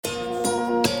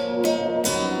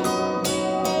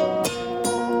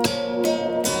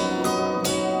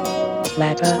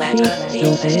Slacker,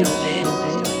 stupid.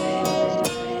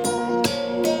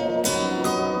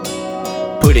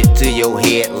 Put it to your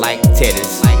head like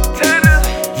tennis.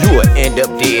 You will end up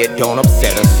dead, don't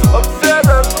upset us.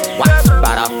 Watch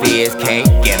about our fears, can't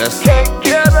get us.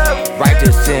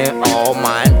 Righteous in all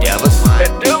my endeavors.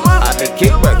 I be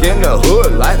kicked back in the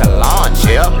hood like a lawn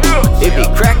chair. It be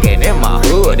cracking in my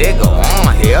hood, it go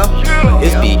on here.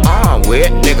 It's beyond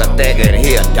weird, nigga thinking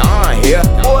he a don here.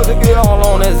 Boys will get all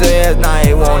on his ass, now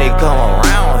he won't even come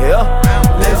around here.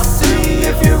 Let's see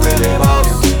if you really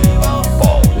boss.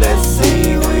 Let's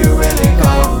see who you really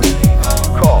call.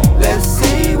 Let's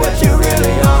see what you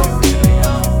really on.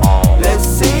 Let's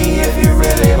see if you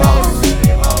really boss.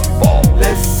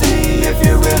 Let's see if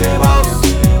you really boss.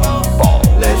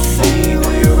 Let's see who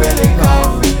you really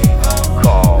call.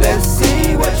 Let's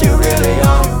see what you really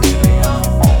on.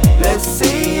 Let's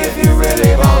see if you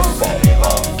really boss.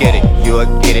 Get it, you'll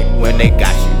get it when they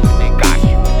got you.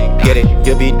 Get it,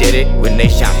 you'll be dead it when they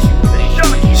shot you.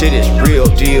 Shit is real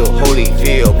deal, holy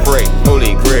feel, pray,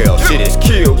 holy grail. Shit is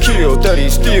kill, 30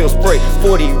 steel spray,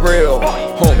 40 real.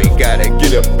 Homie gotta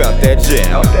get up out that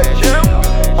jam.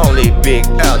 Only big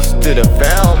outs to the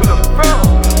found.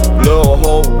 Lil'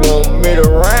 hoe won't meet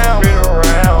around,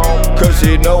 cause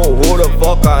she know who the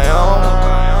fuck I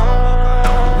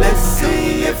am. Let's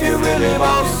see if you really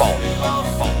boss.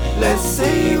 Let's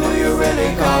see who you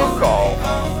really call.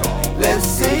 Let's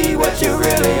see what you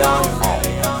really on.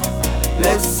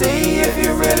 Let's see if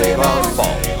you really boss.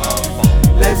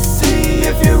 Let's see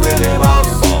if you really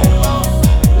boss.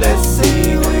 Let's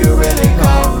see who you really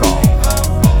call.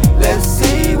 Let's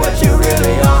see what you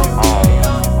really on.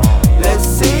 Let's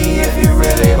see if you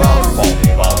really boss.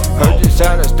 Heard you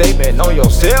sign a statement on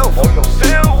yourself.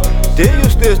 Then you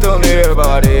snitched on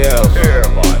everybody else.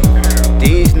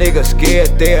 These niggas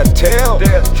scared they'll tell.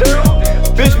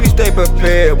 Bitch, we stay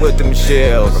prepared with them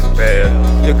shells.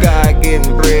 Your guy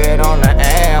getting bread on the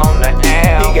air.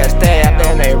 He got stabbed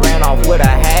and they ran off with a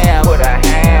ham.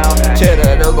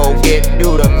 Cheddar to go get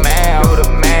do the math.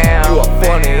 You a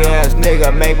funny ass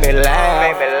nigga, make me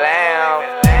laugh.